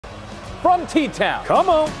from T-Town. Come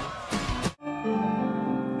on.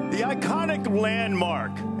 The iconic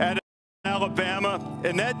landmark at Alabama,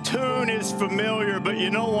 and that tune is familiar, but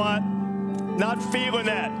you know what? Not feeling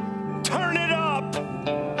that. Turn it up.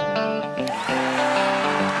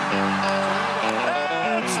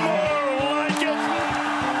 That's more like it.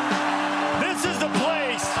 This is the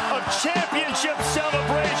place of championship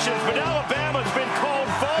celebrations, but Alabama's been called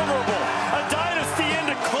vulnerable, a dynasty in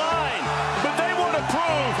decline, but they want to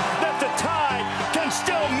prove that the Tide can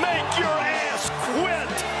still make your ass quit.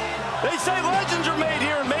 They say legends are made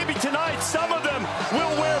here, and maybe tonight some of them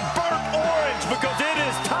will wear burnt orange because it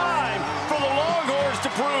is time for the Longhorns to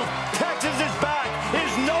prove Texas is back, is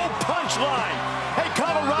no punchline. Hey,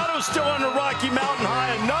 Colorado's still on the Rocky Mountain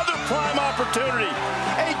High, another prime opportunity.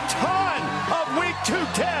 A ton of Week 2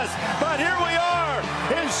 tests, but here we are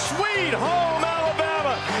in sweet home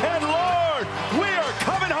Alabama, and Lord, we are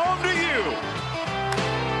coming home to you.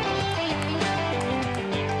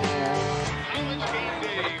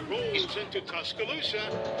 Gameday rolls into Tuscaloosa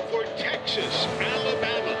for Texas,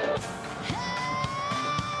 Alabama.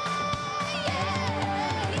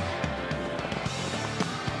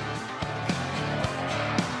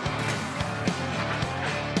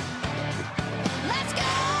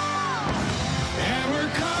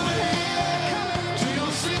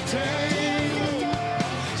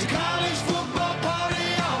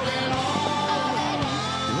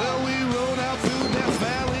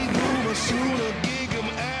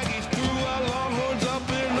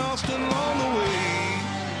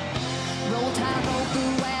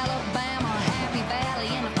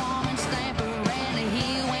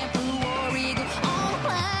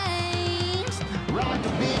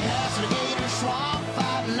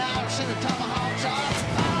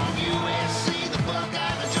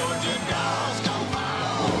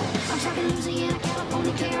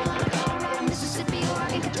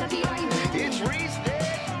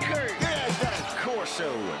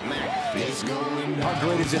 How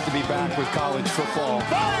great is it to be back with college football?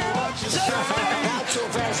 Not so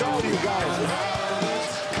fast, all you guys.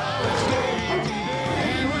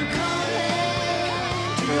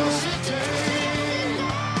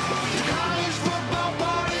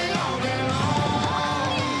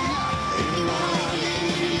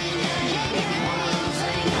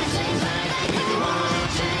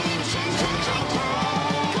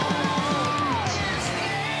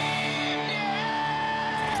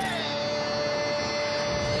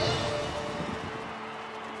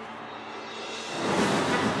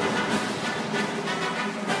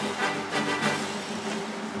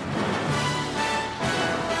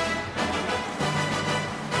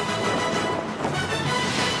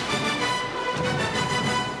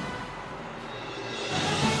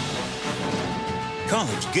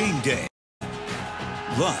 College Game Day,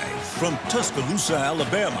 live from Tuscaloosa,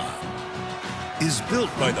 Alabama, is built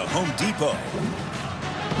by the Home Depot.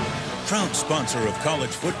 Proud sponsor of college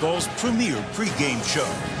football's premier pregame show,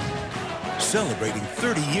 celebrating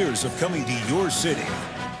 30 years of coming to your city.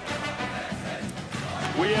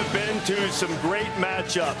 We have been to some great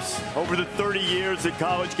matchups over the 30 years that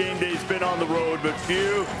College Game Day's been on the road, but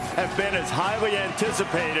few have been as highly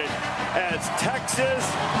anticipated as Texas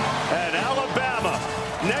and Alabama.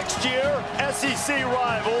 Next year, SEC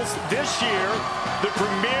rivals. This year, the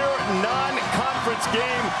premier non-conference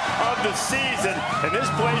game of the season. And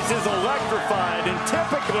this place is electrified. And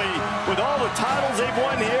typically, with all the titles they've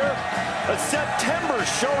won here, a September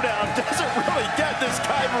showdown doesn't really get this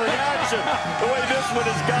kind of reaction the way this one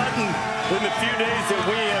has gotten in the few days that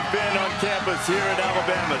we have been on campus here at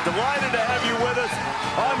Alabama. Delighted to have you with us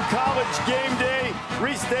on College Game Day.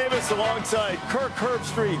 Reese Davis alongside Kirk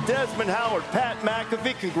Herbstreit, Desmond Howard, Pat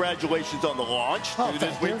McAfee. Congratulations on the launch.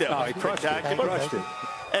 This week. That was spectacular.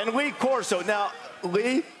 And Lee Corso. Now,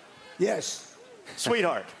 Lee? Yes.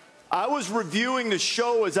 Sweetheart. I was reviewing the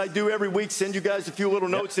show as I do every week, send you guys a few little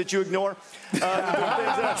notes that you ignore.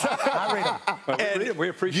 I read them. We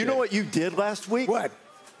appreciate it. You know what you did last week? What?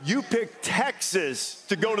 You picked Texas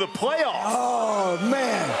to go to the playoffs. Oh,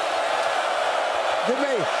 man.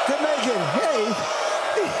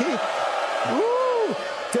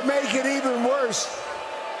 To make it even worse,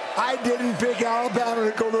 I didn't pick Alabama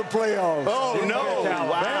to go to the playoffs. Oh, no.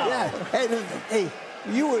 Wow. Yeah. Hey,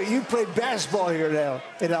 you played basketball here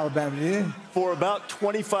in Alabama, didn't you? For about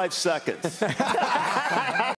 25 seconds.